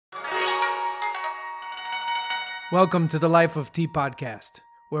Welcome to the Life of Tea podcast,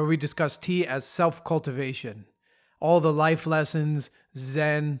 where we discuss tea as self-cultivation, all the life lessons,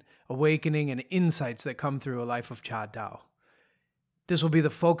 zen, awakening, and insights that come through a life of Cha Dao. This will be the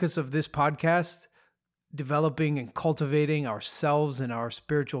focus of this podcast, developing and cultivating ourselves and our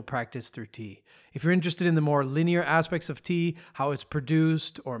spiritual practice through tea. If you're interested in the more linear aspects of tea, how it's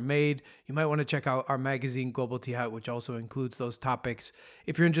produced or made, you might want to check out our magazine, Global Tea Hut, which also includes those topics.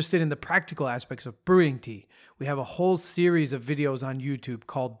 If you're interested in the practical aspects of brewing tea, we have a whole series of videos on YouTube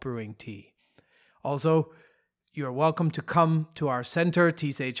called Brewing Tea. Also, you're welcome to come to our center,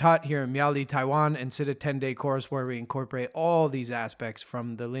 Tea Sage Hut, here in Miaoli, Taiwan, and sit a 10-day course where we incorporate all these aspects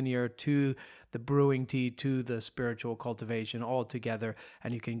from the linear to the brewing tea to the spiritual cultivation all together,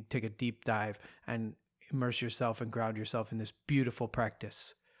 and you can take a deep dive and immerse yourself and ground yourself in this beautiful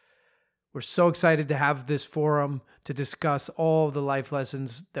practice. We're so excited to have this forum to discuss all the life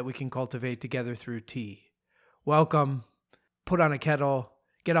lessons that we can cultivate together through tea. Welcome, put on a kettle,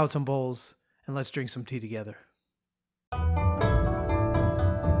 get out some bowls, and let's drink some tea together.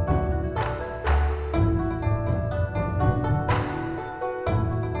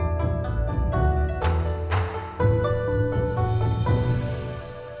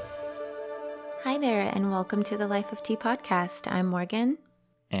 Hi there, and welcome to the Life of Tea podcast. I'm Morgan.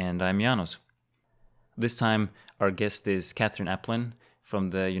 And I'm Janos. This time, our guest is Catherine Applin from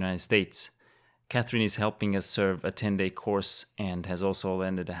the United States. Catherine is helping us serve a 10-day course and has also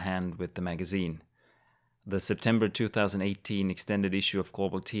lended a hand with the magazine. The September 2018 extended issue of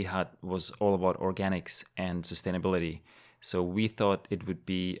Global Tea Hut was all about organics and sustainability, so we thought it would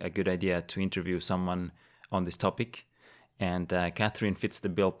be a good idea to interview someone on this topic, and Catherine fits the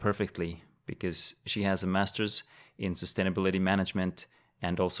bill perfectly because she has a master's in sustainability management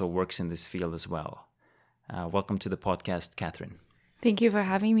and also works in this field as well. Welcome to the podcast, Catherine. Thank you for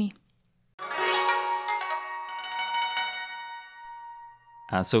having me.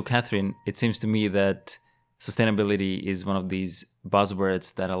 So, Catherine, it seems to me that sustainability is one of these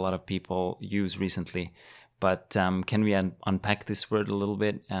buzzwords that a lot of people use recently. But can we unpack this word a little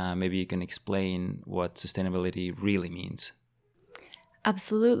bit? Maybe you can explain what sustainability really means.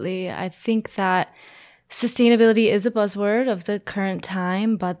 Absolutely. I think that sustainability is a buzzword of the current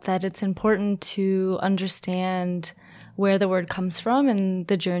time, but that it's important to understand where the word comes from and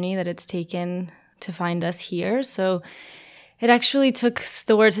the journey that it's taken to find us here. So it actually took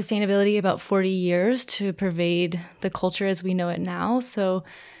the word sustainability about 40 years to pervade the culture as we know it now. So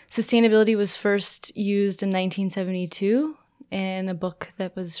sustainability was first used in 1972 in a book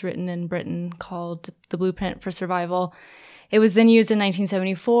that was written in Britain called The Blueprint for Survival. It was then used in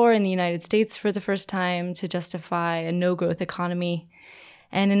 1974 in the United States for the first time to justify a no-growth economy.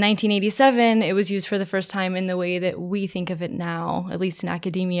 And in 1987, it was used for the first time in the way that we think of it now, at least in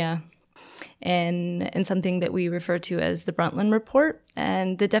academia, and something that we refer to as the Brundtland Report.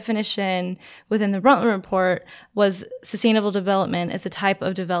 And the definition within the Brundtland Report was sustainable development as a type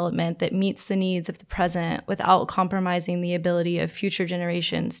of development that meets the needs of the present without compromising the ability of future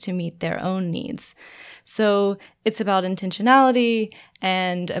generations to meet their own needs. So it's about intentionality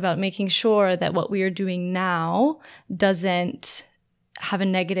and about making sure that what we are doing now doesn't have a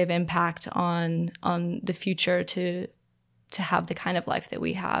negative impact on the future to have the kind of life that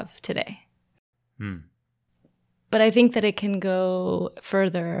we have today. But I think that it can go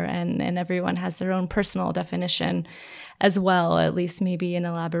further, and everyone has their own personal definition as well, at least maybe an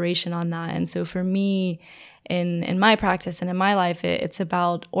elaboration on that. And so for me, in my practice and in my life, it's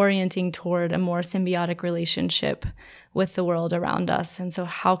about orienting toward a more symbiotic relationship with the world around us. And so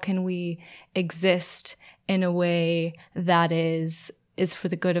how can we exist in a way that is for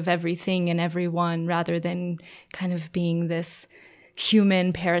the good of everything and everyone, rather than kind of being this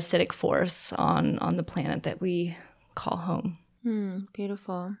human parasitic force on the planet that we call home.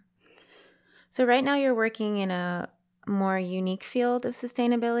 Beautiful. So right now you're working in a more unique field of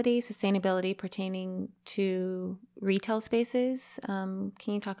sustainability pertaining to retail spaces. Can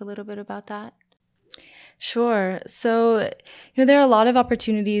you talk a little bit about that? Sure. So, there are a lot of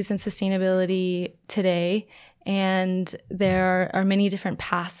opportunities in sustainability today, and there are many different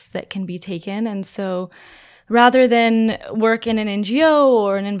paths that can be taken. And so rather than work in an NGO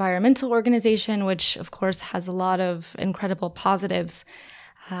or an environmental organization, which of course has a lot of incredible positives,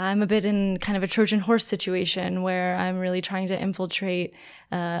 I'm a bit in kind of a Trojan horse situation where I'm really trying to infiltrate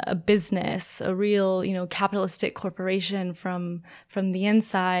a business, a real, capitalistic corporation from the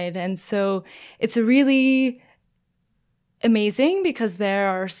inside. And so it's a really amazing because there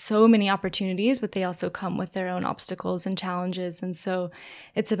are so many opportunities, but they also come with their own obstacles and challenges. And so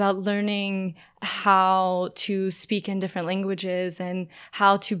it's about learning how to speak in different languages and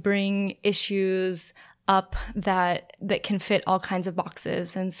how to bring issues up that can fit all kinds of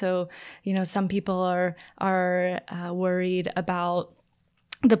boxes. And so, some people are worried about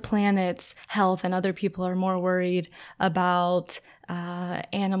the planet's health, and other people are more worried about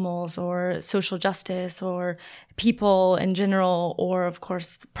animals or social justice or people in general, or of course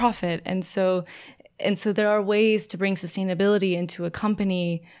profit. And so there are ways to bring sustainability into a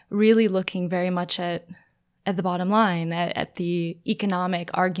company, really looking very much at the bottom line, at the economic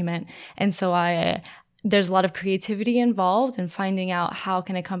argument. And so there's a lot of creativity involved in finding out how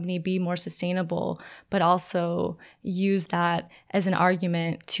can a company be more sustainable, but also use that as an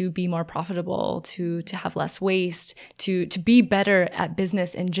argument to be more profitable, to have less waste, to be better at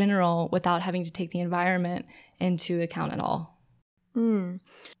business in general without having to take the environment into account at all.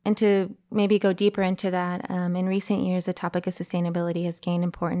 And to maybe go deeper into that, in recent years, the topic of sustainability has gained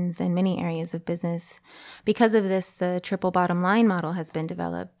importance in many areas of business. Because of this, the triple bottom line model has been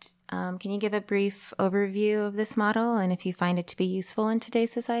developed. Can you give a brief overview of this model and if you find it to be useful in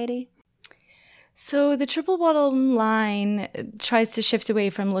today's society? So the triple bottom line tries to shift away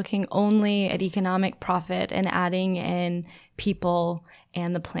from looking only at economic profit and adding in people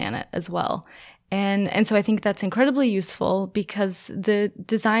and the planet as well. And so I think that's incredibly useful because the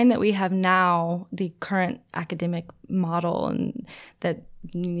design that we have now, the current academic model and that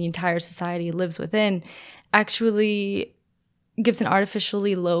the entire society lives within, actually gives an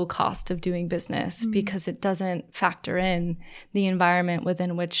artificially low cost of doing business because it doesn't factor in the environment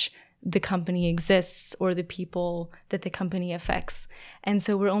within which the company exists or the people that the company affects. And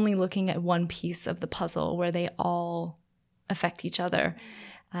so we're only looking at one piece of the puzzle where they all affect each other.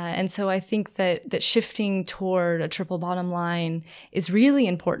 And so I think that shifting toward a triple bottom line is really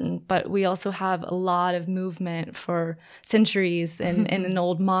important, but we also have a lot of movement for centuries in an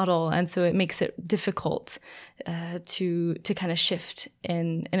old model. And so it makes it difficult to kind of shift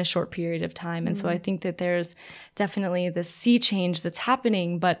in a short period of time. And so I think that there's definitely this sea change that's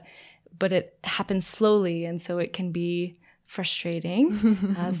happening, but it happens slowly. And so it can be frustrating.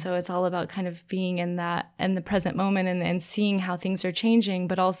 So it's all about kind of being in the present moment and seeing how things are changing,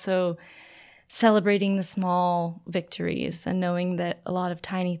 but also celebrating the small victories and knowing that a lot of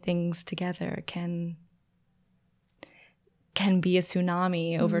tiny things together can be a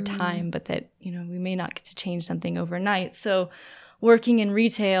tsunami over time, but that, we may not get to change something overnight. So working in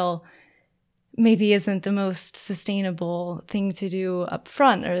retail maybe isn't the most sustainable thing to do up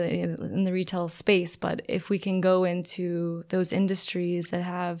front or in the retail space. But if we can go into those industries that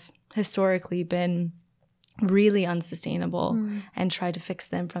have historically been really unsustainable and try to fix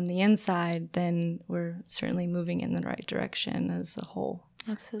them from the inside, then we're certainly moving in the right direction as a whole.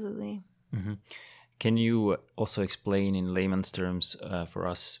 Absolutely. Mm-hmm. Can you also explain in layman's terms for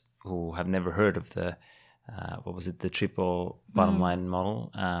us who have never heard of the the triple bottom line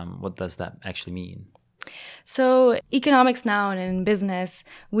model? What does that actually mean? So economics now and in business,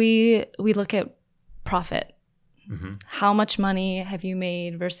 we look at profit. How much money have you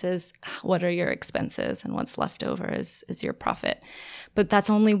made versus what are your expenses, and what's left over is your profit. But that's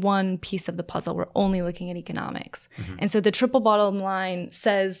only one piece of the puzzle. We're only looking at economics. And so the triple bottom line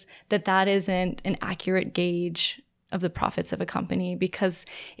says that isn't an accurate gauge of the profits of a company, because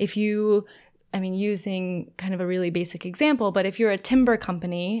using kind of a really basic example, but if you're a timber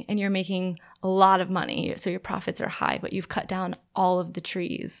company and you're making a lot of money, so your profits are high, but you've cut down all of the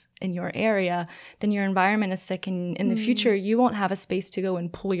trees in your area, then your environment is sick, and in the future, you won't have a space to go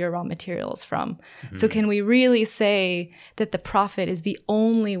and pull your raw materials from. So can we really say that the profit is the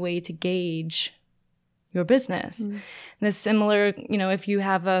only way to gauge your business? And it's similar, if you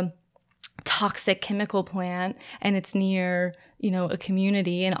have a toxic chemical plant and it's near a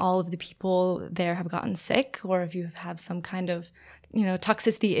community and all of the people there have gotten sick, or if you have some kind of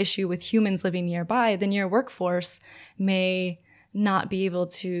toxicity issue with humans living nearby, then your workforce may not be able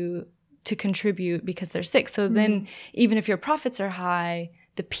to contribute because they're sick. So then even if your profits are high,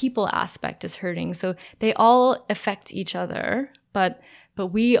 the people aspect is hurting. So they all affect each other, but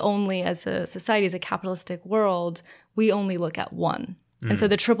we only, as a society, as a capitalistic world, we only look at one. And so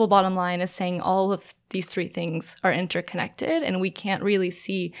the triple bottom line is saying all of these three things are interconnected, and we can't really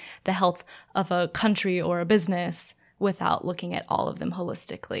see the health of a country or a business without looking at all of them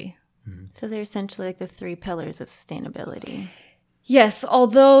holistically. So they're essentially like the three pillars of sustainability. Yes,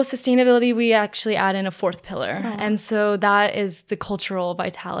 although sustainability, we actually add in a fourth pillar. And so that is the cultural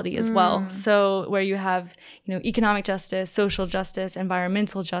vitality as well. So where you have, economic justice, social justice,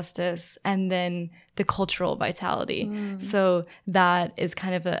 environmental justice, and then the cultural vitality. So that is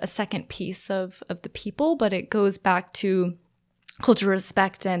kind of a second piece of the people, but it goes back to cultural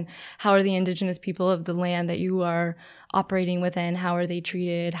respect and how are the indigenous people of the land that you are operating within, how are they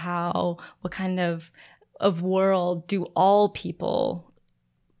treated, what kind of of world do all people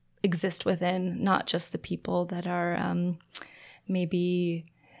exist within, not just the people that are maybe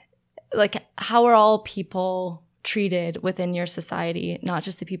like, how are all people treated within your society, not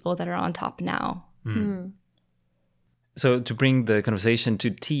just the people that are on top now. So to bring the conversation to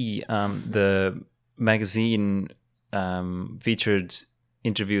tea, the magazine featured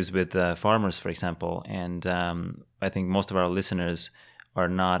interviews with farmers, for example, and I think most of our listeners are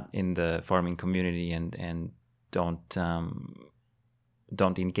not in the farming community and don't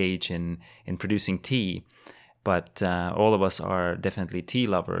engage in producing tea. But all of us are definitely tea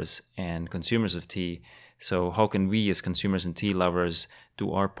lovers and consumers of tea. So how can we as consumers and tea lovers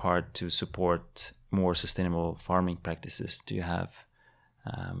do our part to support more sustainable farming practices? Do you have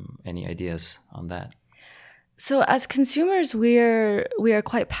any ideas on that? So as consumers, we are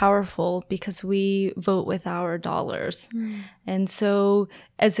quite powerful because we vote with our dollars. And so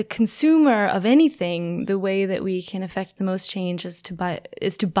as a consumer of anything, the way that we can affect the most change is to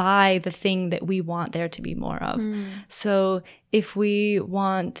buy the thing that we want there to be more of. So if we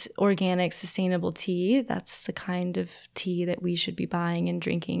want organic, sustainable tea, that's the kind of tea that we should be buying and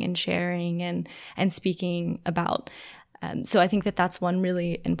drinking and sharing and speaking about. So I think that that's one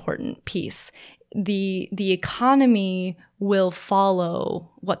really important piece. The economy will follow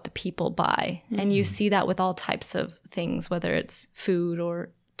what the people buy. And you see that with all types of things, whether it's food or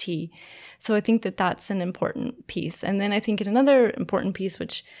tea. So I think that that's an important piece. And then I think another important piece,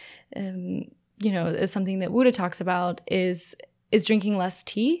 which, is something that Wuda talks about, is drinking less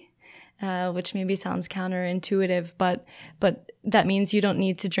tea, which maybe sounds counterintuitive, but that means you don't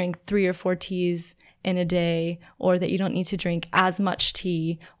need to drink 3 or 4 teas in a day, or that you don't need to drink as much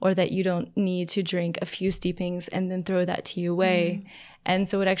tea, or that you don't need to drink a few steepings and then throw that tea away. And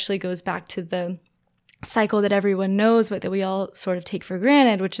so it actually goes back to the cycle that everyone knows, but that we all sort of take for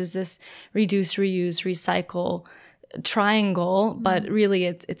granted, which is this reduce, reuse, recycle triangle. But really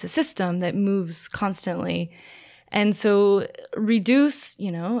it's a system that moves constantly. And so reduce,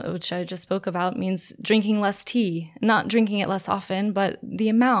 which I just spoke about, means drinking less tea, not drinking it less often, but the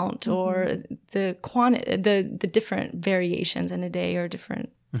amount or the quantity, the different variations in a day or different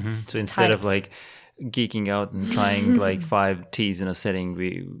So instead of types. like geeking out and trying like 5 teas in a setting,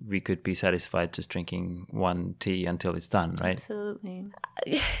 we could be satisfied just drinking 1 tea until it's done, right? Absolutely.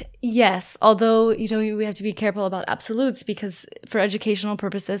 Yes, although, we have to be careful about absolutes, because for educational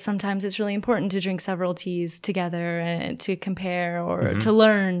purposes, sometimes it's really important to drink several teas together and to compare or to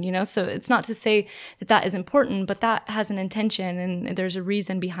learn, So it's not to say that that is important, but that has an intention and there's a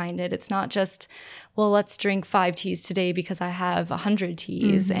reason behind it. It's not just, well, let's drink 5 teas today because I have 100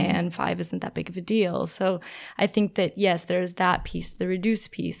 teas and 5 isn't that big of a deal. So I think that, yes, there's that piece, the reduce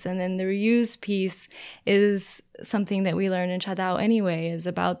piece. And then the reuse piece is something that we learn in Cha Dao anyway, is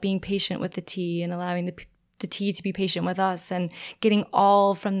about being patient with the tea and allowing the tea to be patient with us and getting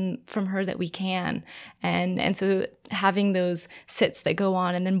all from her that we can. And so having those sits that go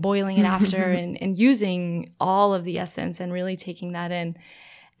on and then boiling it after and using all of the essence and really taking that in.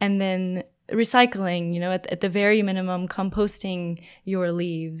 And then recycling, at the very minimum, composting your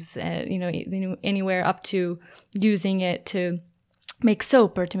leaves, anywhere up to using it to make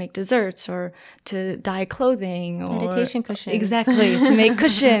soap or to make desserts or to dye clothing or Meditation cushions. Exactly, to make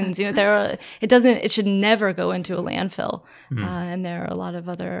cushions. It should never go into a landfill. And there are a lot of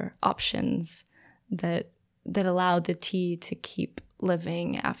other options that allow the tea to keep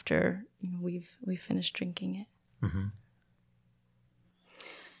living after we've finished drinking it.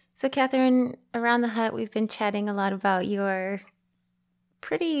 So, Catherine, around the hut, we've been chatting a lot about your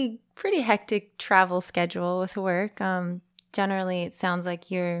pretty hectic travel schedule with work. Generally, it sounds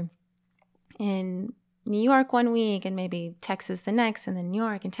like you're in New York one week and maybe Texas the next, and then New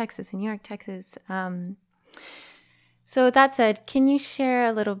York and Texas and New York, Texas. So with that said, can you share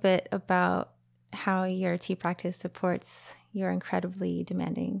a little bit about how your tea practice supports your incredibly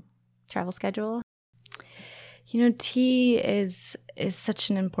demanding travel schedule? Tea is such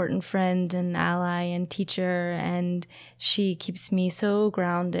an important friend and ally and teacher, and she keeps me so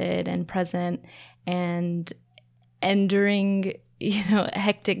grounded and present. And during,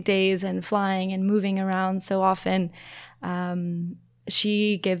 hectic days and flying and moving around so often,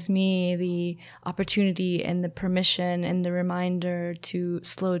 she gives me the opportunity and the permission and the reminder to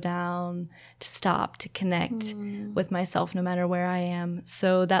slow down, to stop, to connect with myself no matter where I am.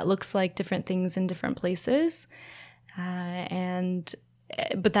 So that looks like different things in different places.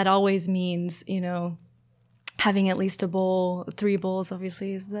 But that always means, having at least a bowl. 3 bowls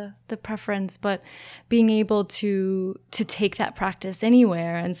obviously is the preference, but being able to take that practice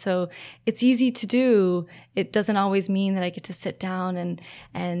anywhere. And so it's easy to do. It doesn't always mean that I get to sit down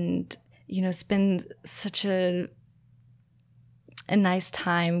and spend such a nice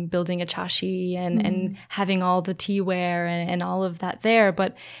time building a chashi and having all the teaware and all of that there.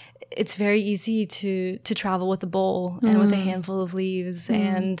 But it's very easy to travel with a bowl and with a handful of leaves.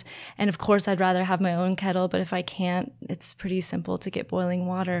 And of course, I'd rather have my own kettle, but if I can't, it's pretty simple to get boiling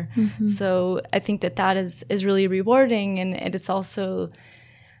water. So I think that is really rewarding. And it's also,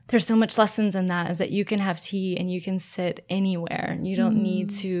 there's so much lessons in that, is that you can have tea and you can sit anywhere. You don't need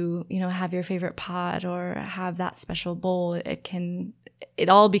to, have your favorite pot or have that special bowl. It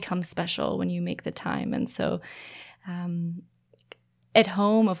all becomes special when you make the time. And so, at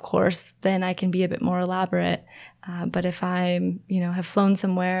home, of course, then I can be a bit more elaborate. But if I, have flown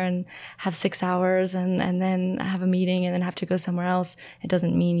somewhere and have 6 hours and then have a meeting and then have to go somewhere else, it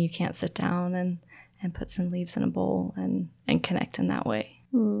doesn't mean you can't sit down and put some leaves in a bowl and connect in that way.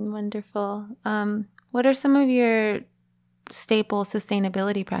 Wonderful. What are some of your staple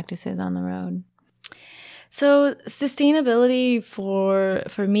sustainability practices on the road? So sustainability for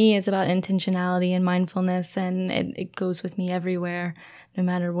me is about intentionality and mindfulness, and it goes with me everywhere, no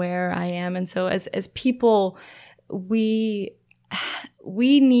matter where I am. And so as people, we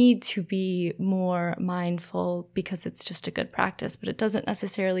need to be more mindful because it's just a good practice, but it doesn't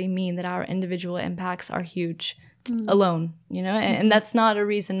necessarily mean that our individual impacts are huge alone, and that's not a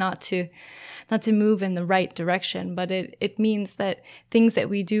reason not to move in the right direction, but it means that things that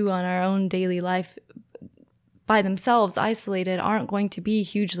we do on our own daily life by themselves, isolated, aren't going to be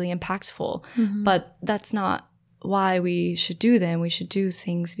hugely impactful. But that's not why we should do them. We should do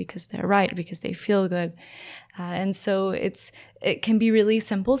things because they're right, because they feel good. And so it can be really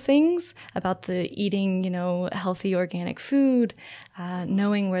simple things about the eating, healthy organic food,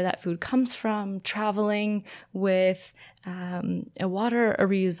 knowing where that food comes from, traveling with a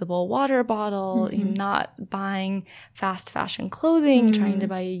reusable water bottle, not buying fast fashion clothing, trying to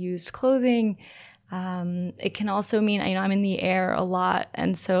buy used clothing. It can also mean, I'm in the air a lot.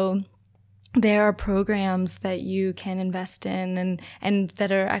 And so there are programs that you can invest in and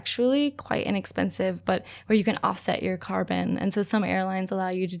that are actually quite inexpensive, but where you can offset your carbon. And so some airlines allow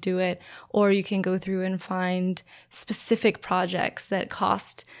you to do it, or you can go through and find specific projects that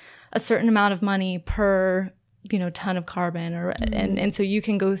cost a certain amount of money per ton of carbon, and so you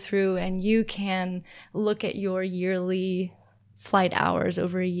can go through and you can look at your yearly flight hours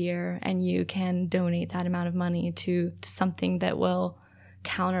over a year, and you can donate that amount of money to something that will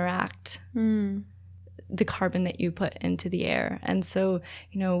counteract the carbon that you put into the air. And so,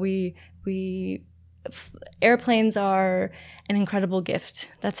 airplanes are an incredible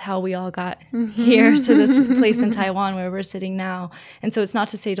gift. That's how we all got here to this place in Taiwan where we're sitting now. And so it's not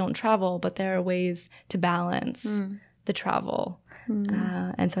to say don't travel, but there are ways to balance the travel.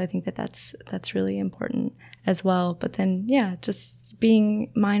 And so I think that's really important as well. But then, just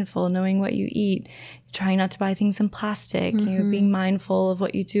being mindful, knowing what you eat, trying not to buy things in plastic, being mindful of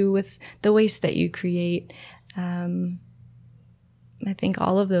what you do with the waste that you create. I think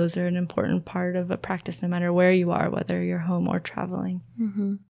all of those are an important part of a practice, no matter where you are, whether you're home or traveling.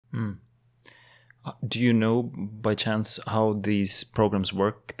 Do you know by chance how these programs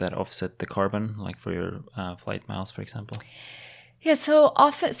work that offset the carbon, like for your flight miles, for example? Yeah, so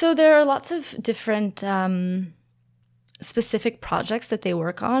there are lots of different specific projects that they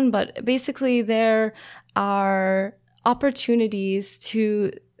work on, but basically there are opportunities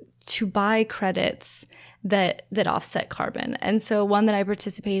to buy credits that offset carbon. And so one that I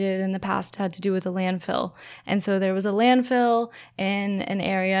participated in the past had to do with a landfill. And so there was a landfill in an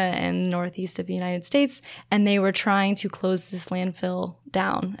area in the northeast of the United States, and they were trying to close this landfill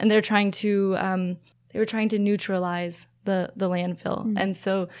down. And they were trying to neutralize the landfill. And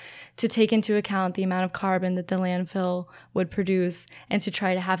so to take into account the amount of carbon that the landfill would produce and to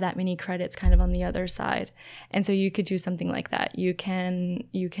try to have that many credits kind of on the other side. And so you could do something like that. You can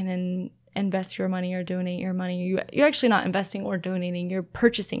invest your money or donate your money. You're actually not investing or donating. You're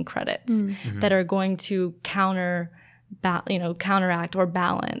purchasing credits that are going to counteract or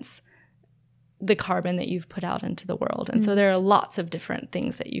balance the carbon that you've put out into the world. And so there are lots of different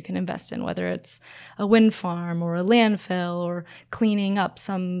things that you can invest in, whether it's a wind farm or a landfill or cleaning up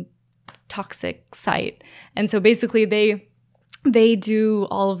some toxic site. And so basically they do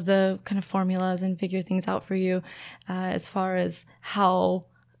all of the kind of formulas and figure things out for you as far as how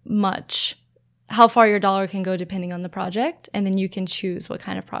far your dollar can go depending on the project. And then you can choose what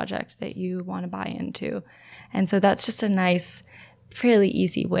kind of project that you want to buy into. And so that's just a nice, fairly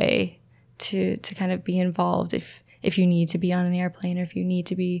easy way to kind of be involved if you need to be on an airplane or if you need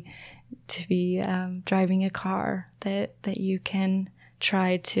to be driving a car, that you can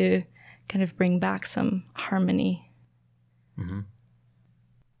try to kind of bring back some harmony.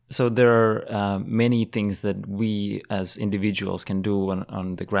 So there are many things that we as individuals can do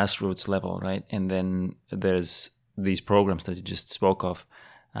on the grassroots level, right? And then there's these programs that you just spoke of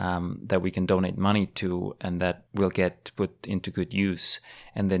that we can donate money to, and that will get put into good use.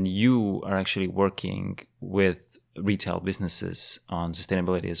 And then you are actually working with retail businesses on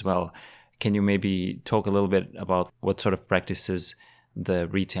sustainability as well. Can you maybe talk a little bit about what sort of practices the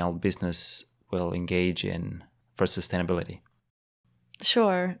retail business will engage in for sustainability?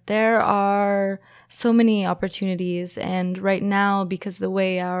 Sure. There are so many opportunities. And right now, because the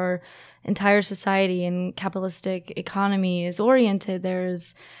way our entire society and capitalistic economy is oriented,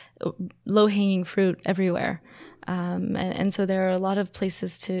 there's low-hanging fruit everywhere. And so there are a lot of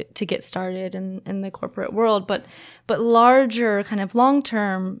places to get started in the corporate world. But larger kind of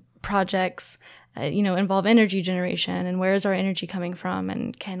long-term projects, involve energy generation. And where is our energy coming from?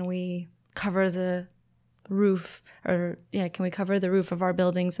 And can we cover the roof of our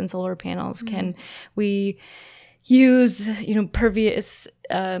buildings in solar panels? Mm-hmm. Can we use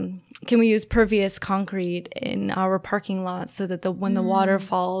pervious concrete in our parking lots so that when the water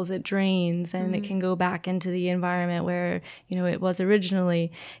falls, it drains and it can go back into the environment where it was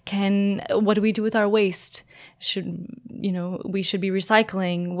originally? What do we do with our waste? We should be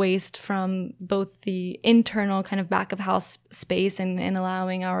recycling waste from both the internal kind of back of house space and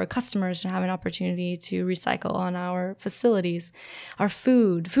allowing our customers to have an opportunity to recycle on our facilities. Our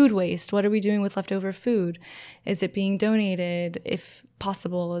food waste, what are we doing with leftover food? Is it being donated if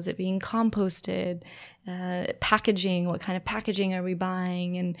possible? Is it being composted? Packaging, what kind of packaging are we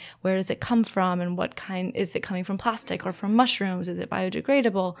buying, and where does it come from, and what kind is it coming from? Plastic or from mushrooms? Is it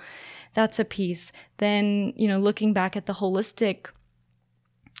biodegradable? That's a piece. Then, looking back at the holistic,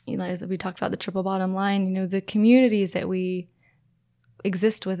 as we talked about the triple bottom line, the communities that we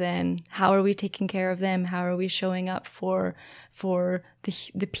exist within, how are we taking care of them? How are we showing up for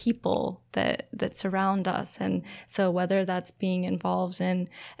the people that surround us? And so whether that's being involved in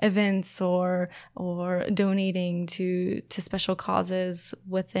events or donating to special causes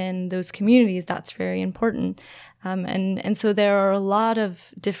within those communities, that's very important. And so there are a lot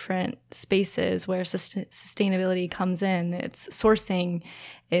of different spaces where sustainability comes in. It's sourcing,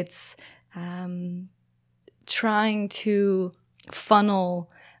 it's trying to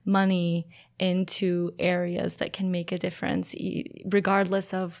funnel money into areas that can make a difference,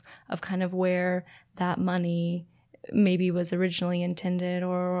 regardless of kind of where that money maybe was originally intended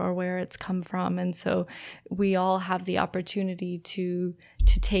or where it's come from. And so we all have the opportunity to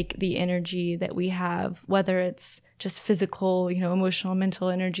take the energy that we have, whether it's just physical, emotional, mental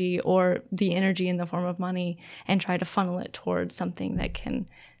energy, or the energy in the form of money, and try to funnel it towards something that can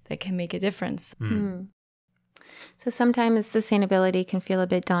make a difference. So sometimes sustainability can feel a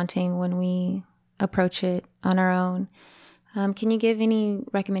bit daunting when we approach it on our own. Can you give any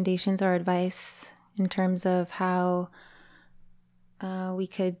recommendations or advice in terms of how we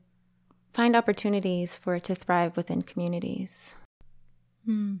could find opportunities for it to thrive within communities?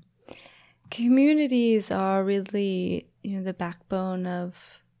 Communities are really, the backbone of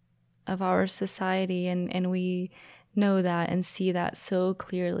our society, and we know that and see that so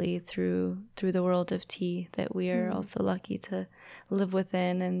clearly through the world of tea that we are also lucky to live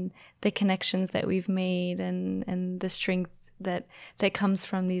within, and the connections that we've made, and the strength that comes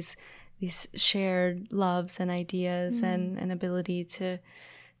from these shared loves and ideas and ability to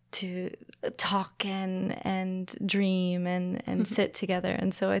talk and dream and sit together.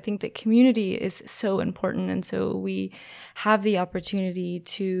 And so I think that community is so important. And so we have the opportunity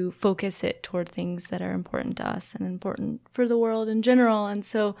to focus it toward things that are important to us and important for the world in general. And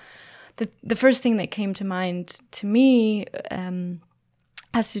so the first thing that came to mind to me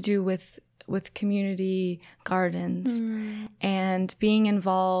has to do with community gardens and being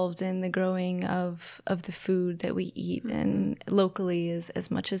involved in the growing of the food that we eat and locally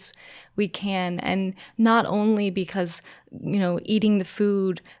as much as we can. And not only because, eating the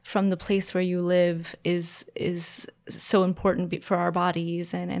food from the place where you live is so important for our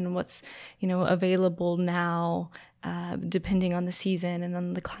bodies and what's, available now, depending on the season and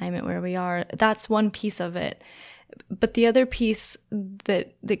on the climate where we are. That's one piece of it. But the other piece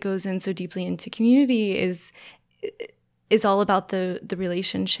that goes in so deeply into community is all about the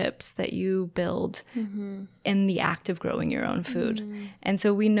relationships that you build in the act of growing your own food. And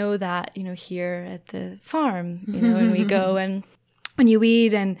so we know that, here at the farm, when we go and when you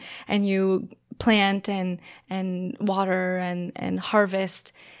weed and you plant and water and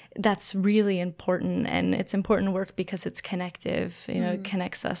harvest, that's really important. And it's important work because it's connective. It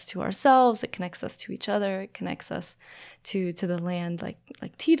connects us to ourselves, it connects us to each other, it connects us to the land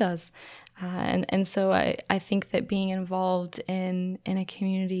like tea does. And so I think that being involved in a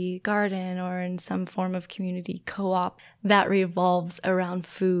community garden or in some form of community co-op that revolves around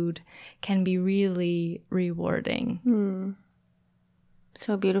food can be really rewarding.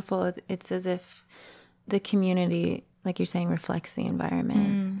 So beautiful. It's as if the community, like you're saying, reflects the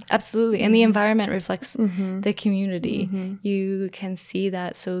environment. Absolutely. And the environment reflects the community. You can see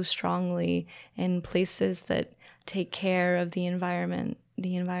that so strongly in places that take care of the environment.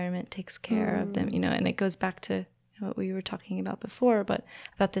 The environment takes care of them, and it goes back to what we were talking about before, but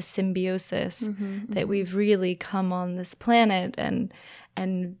about the symbiosis that we've really come on this planet and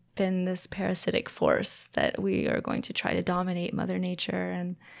been this parasitic force that we are going to try to dominate Mother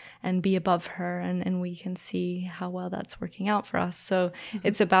Nature and be above her, and we can see how well that's working out for us. So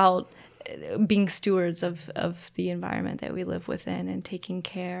it's about being stewards of the environment that we live within and taking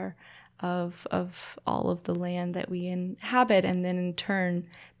care of all of the land that we inhabit, and then in turn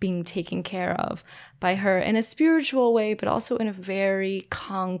being taken care of by her in a spiritual way, but also in a very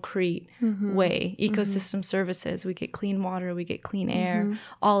concrete way. Ecosystem services, we get clean water, we get clean air,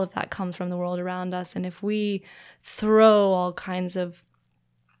 all of that comes from the world around us. And if we throw all kinds of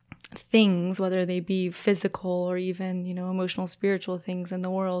things, whether they be physical or even, emotional, spiritual things in the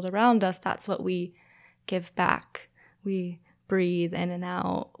world around us, that's what we give back. We breathe in and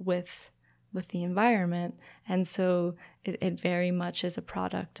out with the environment. And so it very much is a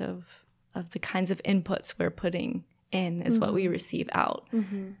product of the kinds of inputs we're putting in is what we receive out.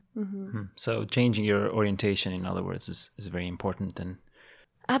 So changing your orientation, in other words, is very important. And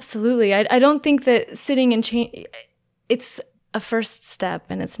absolutely. I don't think that sitting and change, it's a first step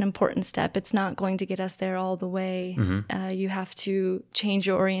and it's an important step. It's not going to get us there all the way. You have to change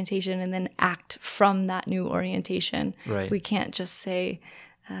your orientation and then act from that new orientation. Right. We can't just say,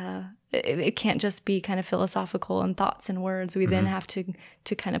 it can't just be kind of philosophical and thoughts and words. We then have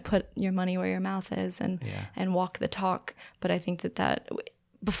to kind of put your money where your mouth is and walk the talk. But I think that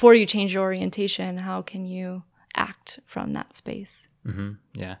before you change your orientation, how can you act from that space?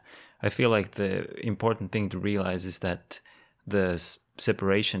 Yeah. I feel like the important thing to realize is that the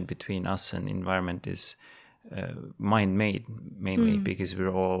separation between us and environment is mind-made, mainly because we're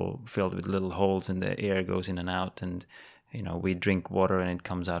all filled with little holes and the air goes in and out, and we drink water and it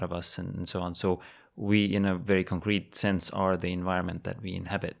comes out of us and so on. So we, in a very concrete sense, are the environment that we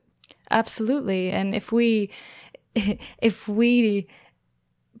inhabit. Absolutely. And if we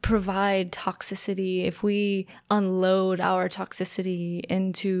provide toxicity, if we unload our toxicity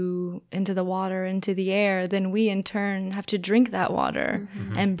into the water, into the air, then we in turn have to drink that water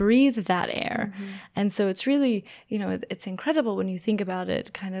and breathe that air. And so it's really, it's incredible when you think about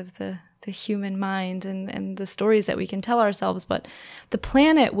it, kind of the human mind and the stories that we can tell ourselves. But the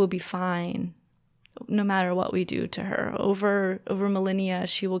planet will be fine no matter what we do to her. Over millennia,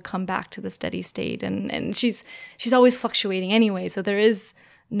 she will come back to the steady state. And she's always fluctuating anyway, so there is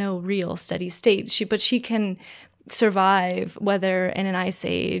no real steady state. But she can survive whether in an ice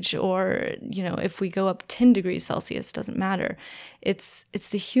age or, if we go up 10 degrees Celsius, doesn't matter. It's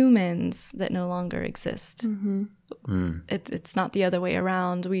the humans that no longer exist. It's not the other way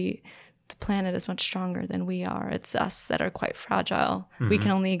around. The planet is much stronger than we are. It's us that are quite fragile. We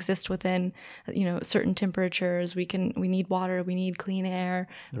can only exist within, certain temperatures. We need water. We need clean air.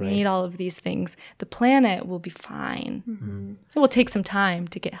 We need all of these things. The planet will be fine. It will take some time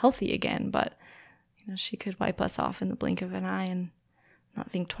to get healthy again, but she could wipe us off in the blink of an eye and not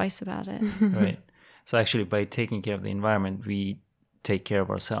think twice about it. Right. So actually, by taking care of the environment, we take care of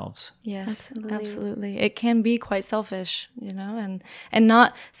ourselves. Yes, absolutely. It can be quite selfish, and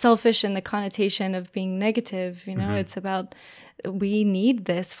not selfish in the connotation of being negative, It's about, we need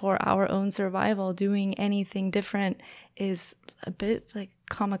this for our own survival. Doing anything different is a bit like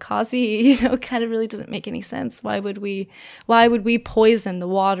kamikaze, kind of really doesn't make any sense. Why would we poison the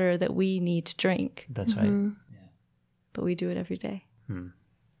water that we need to drink? That's right. Yeah. But we do it every day.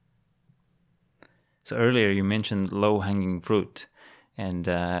 So earlier you mentioned low-hanging fruit. And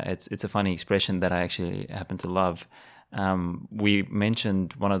it's a funny expression that I actually happen to love. We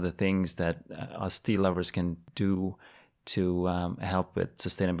mentioned one of the things that us tea lovers can do to help with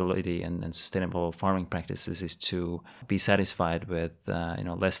sustainability and sustainable farming practices is to be satisfied with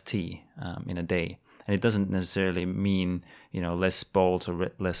less tea in a day. And it doesn't necessarily mean less bowls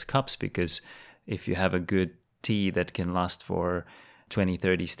or less cups, because if you have a good tea that can last for 20-30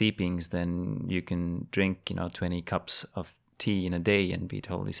 steepings, then you can drink 20 cups of tea in a day and be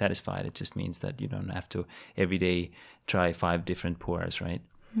totally satisfied. It just means that you don't have to every day try 5 different pours, right?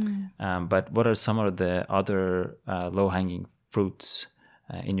 But what are some of the other low-hanging fruits,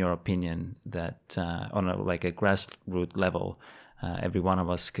 in your opinion, that on a grassroots level, every one of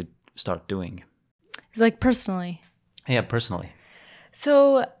us could start doing? It's like personally. Yeah, personally.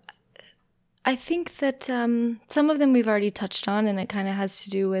 So I think that some of them we've already touched on, and it kind of has to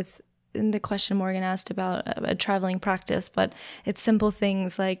do with the question Morgan asked about a traveling practice, but it's simple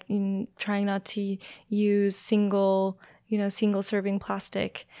things like trying not to use single serving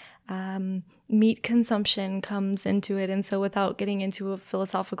plastic. Meat consumption comes into it, and so without getting into a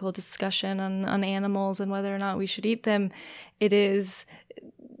philosophical discussion on animals and whether or not we should eat them, it is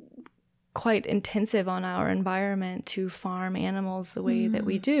quite intensive on our environment to farm animals the way that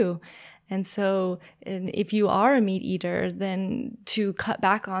we do. And so if you are a meat eater, then to cut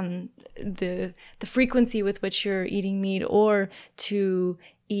back on the frequency with which you're eating meat, or to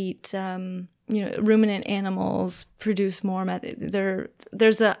eat ruminant animals produce more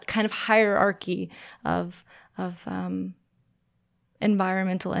there's a kind of hierarchy of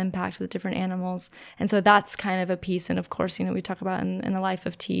environmental impact with different animals. And so that's kind of a piece. And of course, we talk about in a life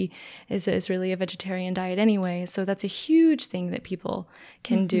of tea is really a vegetarian diet anyway. So that's a huge thing that people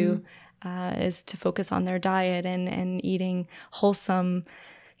can do, is to focus on their diet and eating wholesome,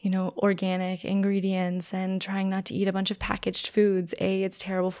 organic ingredients, and trying not to eat a bunch of packaged foods. A, it's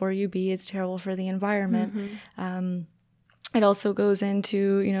terrible for you. B, it's terrible for the environment. It also goes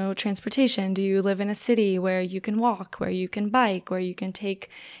into, transportation. Do you live in a city where you can walk, where you can bike, where you can take,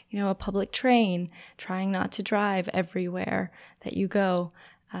 a public train, trying not to drive everywhere that you go.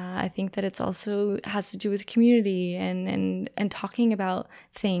 I think that it's also has to do with community and talking about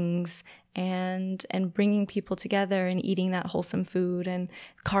things and bringing people together and eating that wholesome food and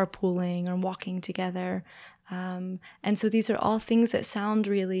carpooling or walking together. And so these are all things that sound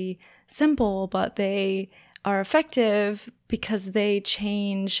really simple, but they are effective because they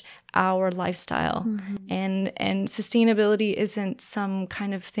change our lifestyle. And sustainability isn't some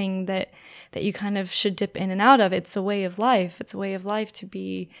kind of thing that you kind of should dip in and out of. It's a way of life. It's a way of life to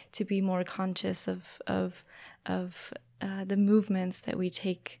be more conscious of the movements that we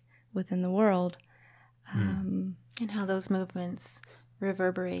take within the world, and how those movements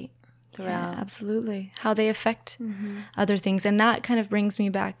reverberate throughout. Yeah, absolutely. How they affect other things. And that kind of brings me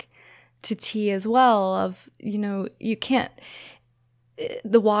back to tea as well, of, you can't,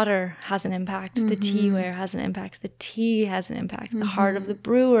 the water has an impact, the teaware has an impact, the tea has an impact, the heart of the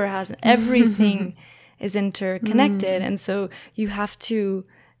brewer has everything is interconnected. And so you have to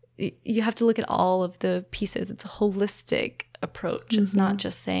look at all of the pieces. It's a holistic approach. It's not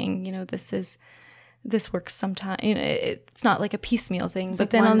just saying, this works sometimes. It's not like a piecemeal thing. It's but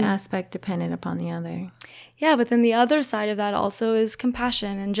like then one aspect dependent upon the other. Yeah, but then the other side of that also is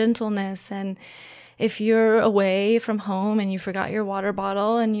compassion and gentleness. And if you're away from home and you forgot your water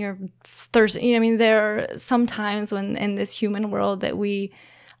bottle and you're thirsty, there are some times when in this human world that we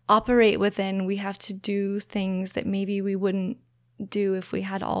operate within, we have to do things that maybe we wouldn't do if we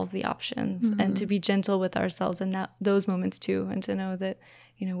had all of the options, and to be gentle with ourselves in those moments too, and to know that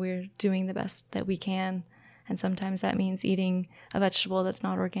we're doing the best that we can. And sometimes that means eating a vegetable that's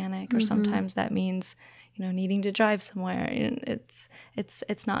not organic, or sometimes that means needing to drive somewhere.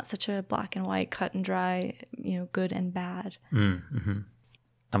 It's not such a black and white, cut and dry, good and bad.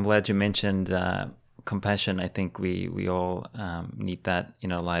 I'm glad you mentioned compassion. I think we all need that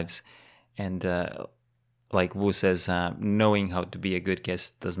in our lives. And like Wu says, knowing how to be a good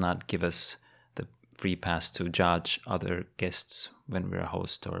guest does not give us the free pass to judge other guests when we're a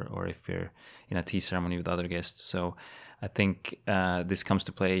host, or if we're in a tea ceremony with other guests. So I think this comes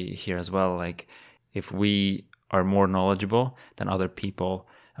to play here as well. Like, if we are more knowledgeable than other people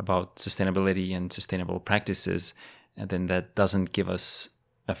about sustainability and sustainable practices, and then that doesn't give us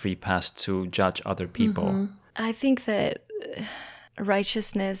a free pass to judge other people. I think that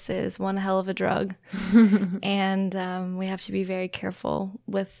righteousness is one hell of a drug, and we have to be very careful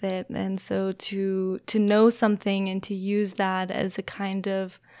with it. And so to know something and to use that as a kind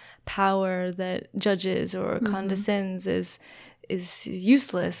of power that judges or condescends is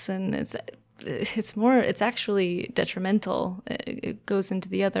useless, and it's actually detrimental. It goes into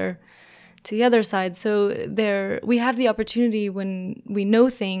the other side. So we have the opportunity when we know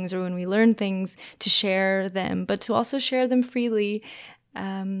things or when we learn things to share them, but to also share them freely,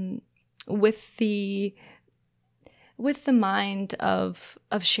 with the mind of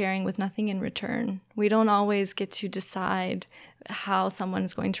sharing with nothing in return. We don't always get to decide how someone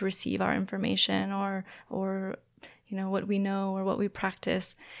is going to receive our information or what we know or what we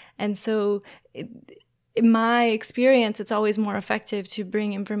practice. And so in my experience, it's always more effective to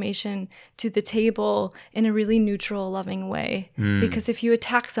bring information to the table in a really neutral, loving way. Because if you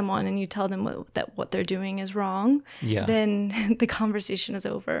attack someone and you tell them that what they're doing is wrong, then the conversation is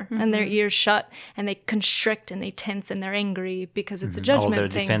over and their ears shut and they constrict and they tense and they're angry because it's a judgment All their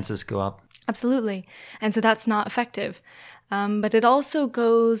thing. defenses go up. Absolutely. And so that's not effective. But it also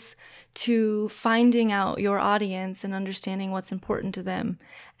goes to finding out your audience and understanding what's important to them.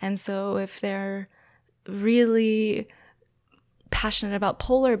 And so if they're really passionate about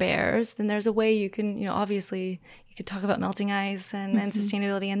polar bears, then there's a way you can, obviously you could talk about melting ice and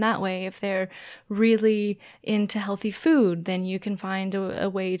sustainability in that way. If they're really into healthy food, then you can find a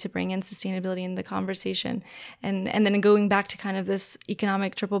way to bring in sustainability in the conversation. And then going back to kind of this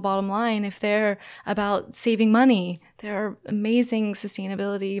economic triple bottom line, if they're about saving money, there are amazing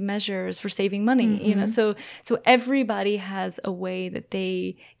sustainability measures for saving money, so everybody has a way that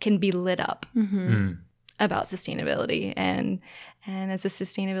they can be lit up about sustainability. And as a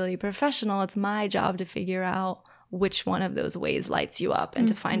sustainability professional, it's my job to figure out which one of those ways lights you up and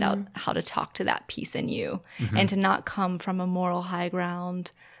to find out how to talk to that piece in you and to not come from a moral high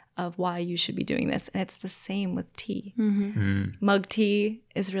ground of why you should be doing this. And it's the same with tea. Mug tea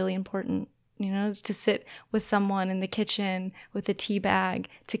is really important. Is to sit with someone in the kitchen with a tea bag,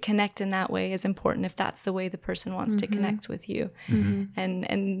 to connect in that way is important if that's the way the person wants to connect with you.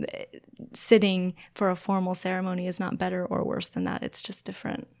 And sitting for a formal ceremony is not better or worse than that. It's just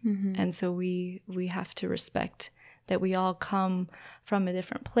different. And so we have to respect that we all come from a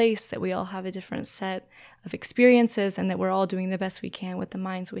different place, that we all have a different set of experiences, and that we're all doing the best we can with the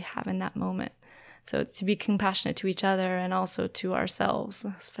minds we have in that moment. So to be compassionate to each other and also to ourselves,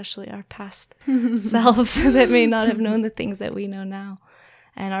 especially our past selves that may not have known the things that we know now.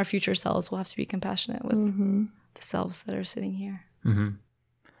 And our future selves will have to be compassionate with the selves that are sitting here. And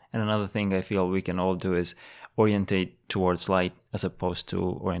another thing I feel we can all do is orientate towards light as opposed to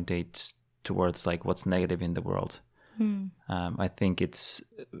orientate towards like what's negative in the world. I think it's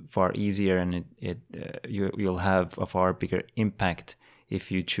far easier, and you'll have a far bigger impact if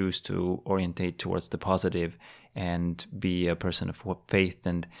you choose to orientate towards the positive and be a person of faith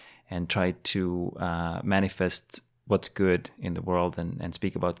and try to manifest what's good in the world and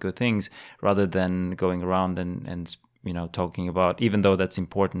speak about good things, rather than going around and talking about, even though that's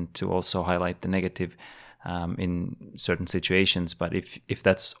important to also highlight the negative in certain situations. But if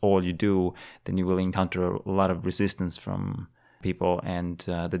that's all you do, then you will encounter a lot of resistance from people, and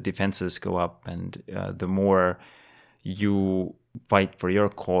the defenses go up, and the more you fight for your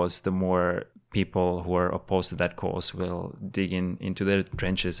cause, the more people who are opposed to that cause will dig into their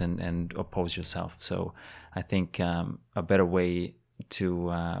trenches and oppose yourself. So I think a better way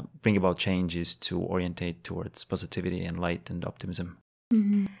to bring about change is to orientate towards positivity and light and optimism.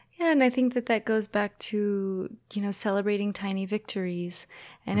 Yeah, and I think that goes back to, celebrating tiny victories.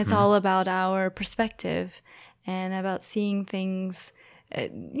 And it's all about our perspective and about seeing things,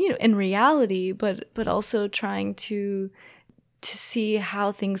 in reality, but also trying to see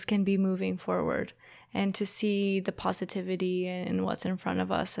how things can be moving forward and to see the positivity in what's in front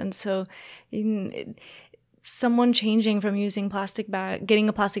of us. And so someone changing from getting a plastic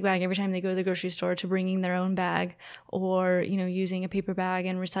bag every time they go to the grocery store to bringing their own bag, or, using a paper bag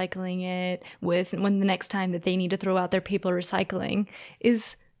and recycling it when the next time that they need to throw out their paper recycling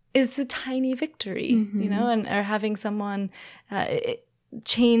is a tiny victory, or having someone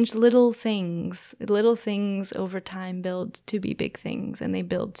change little things over time build to be big things, and they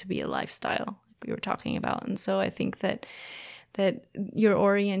build to be a lifestyle like we were talking about. And so I think that your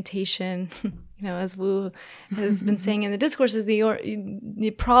orientation, as Wu has been saying in the discourses,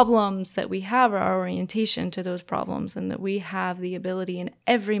 the problems that we have are our orientation to those problems, and that we have the ability in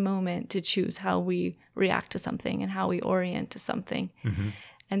every moment to choose how we react to something and how we orient to something.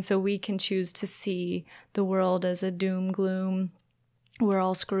 And so we can choose to see the world as a doom, gloom, we're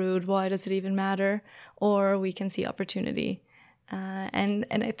all screwed, why does it even matter? Or we can see opportunity. And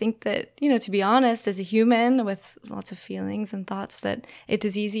I think that, to be honest, as a human with lots of feelings and thoughts, that it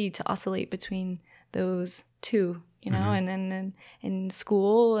is easy to oscillate between those two, and in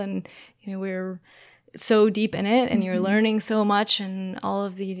school, and, we're so deep in it, and you're learning so much and all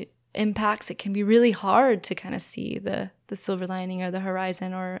of the impacts, it can be really hard to kind of see the silver lining or the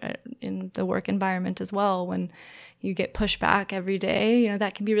horizon, or in the work environment as well. When you get pushed back every day,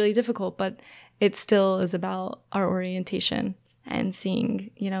 that can be really difficult, but it still is about our orientation and seeing,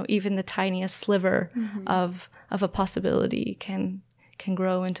 even the tiniest sliver of a possibility can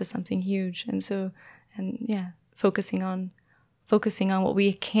grow into something huge. And so, focusing on what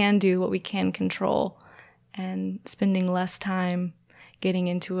we can do, what we can control, and spending less time getting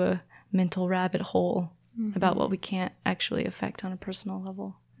into a mental rabbit hole about what we can't actually affect on a personal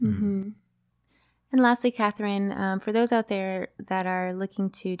level. Mm-hmm. And lastly, Catherine, for those out there that are looking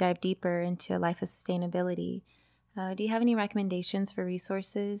to dive deeper into a life of sustainability, do you have any recommendations for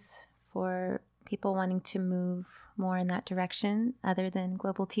resources for people wanting to move more in that direction, other than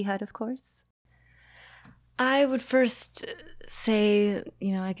Global Tea Hut, of course? I would first say,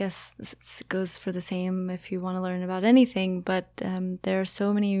 I guess this goes for the same if you want to learn about anything, but there are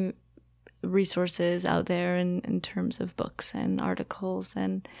so many resources out there in terms of books and articles,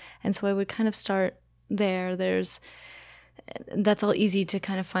 and so I would kind of start there. That's all easy to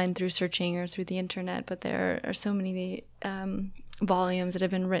kind of find through searching or through the internet, but there are so many volumes that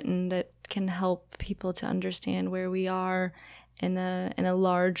have been written that can help people to understand where we are in a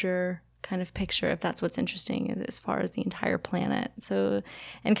larger kind of picture, if that's what's interesting as far as the entire planet. So,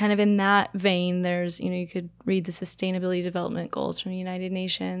 and kind of in that vein, there's, you could read the Sustainability Development Goals from the United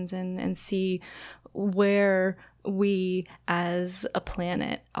Nations and see where we as a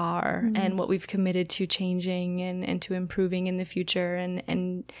planet are and what we've committed to changing and to improving in the future.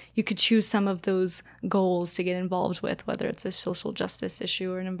 And you could choose some of those goals to get involved with, whether it's a social justice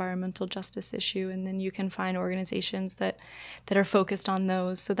issue or an environmental justice issue. And then you can find organizations that are focused on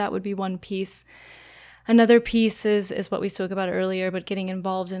those. So that would be one piece. Another piece is what we spoke about earlier, but getting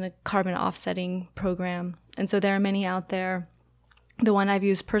involved in a carbon offsetting program. And so there are many out there. The one I've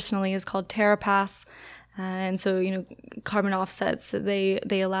used personally is called TerraPass. And so, carbon offsets, they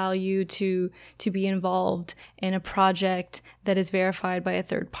allow you to be involved in a project that is verified by a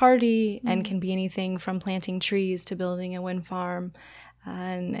third party and can be anything from planting trees to building a wind farm.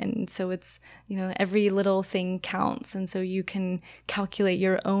 And so it's, every little thing counts. And so you can calculate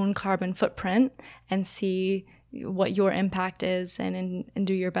your own carbon footprint and see what your impact is and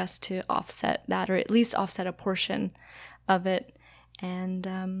do your best to offset that, or at least offset a portion of it. And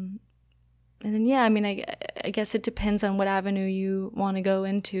then, I guess it depends on what avenue you want to go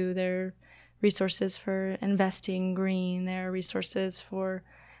into. There are resources for investing green. There are resources for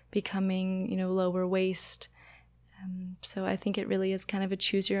becoming, lower waste. So I think it really is kind of a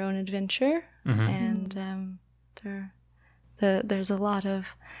choose your own adventure. And there's a lot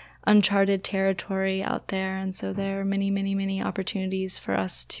of uncharted territory out there. And so there are many, many, many opportunities for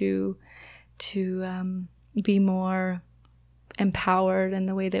us to be more empowered in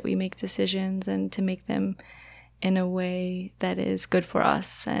the way that we make decisions and to make them in a way that is good for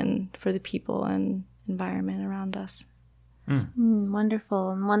us and for the people and environment around us.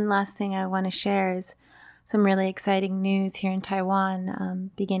 Wonderful. And one last thing I want to share is some really exciting news here in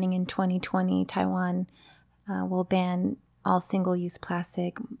Taiwan. Beginning in 2020, Taiwan will ban all single-use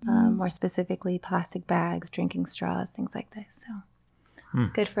plastic, more specifically plastic bags, drinking straws, things like this. So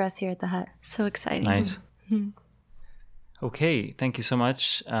good for us here at the Hut. So exciting. Nice. Okay, thank you so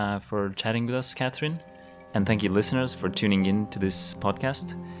much for chatting with us, Catherine. And thank you, listeners, for tuning in to this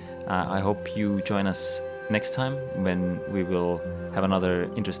podcast. I hope you join us next time when we will have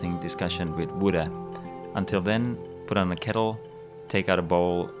another interesting discussion with Buddha. Until then, put on a kettle, take out a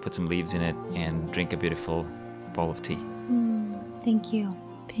bowl, put some leaves in it, and drink a beautiful bowl of tea. Thank you.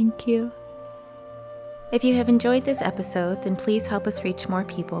 Thank you. If you have enjoyed this episode, then please help us reach more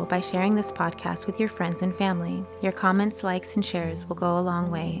people by sharing this podcast with your friends and family. Your comments, likes, and shares will go a long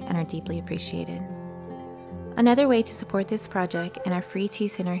way and are deeply appreciated. Another way to support this project and our free tea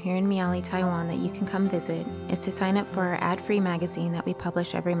center here in Miali, Taiwan that you can come visit is to sign up for our ad-free magazine that we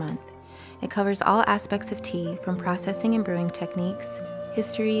publish every month. It covers all aspects of tea, from processing and brewing techniques,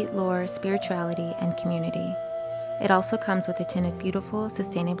 history, lore, spirituality, and community. It also comes with a tin of beautiful,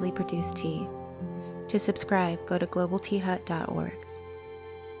 sustainably produced tea. To subscribe, go to globalteahut.org.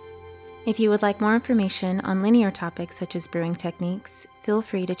 If you would like more information on linear topics such as brewing techniques, feel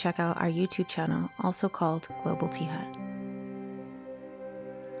free to check out our YouTube channel, also called Global Tea Hut.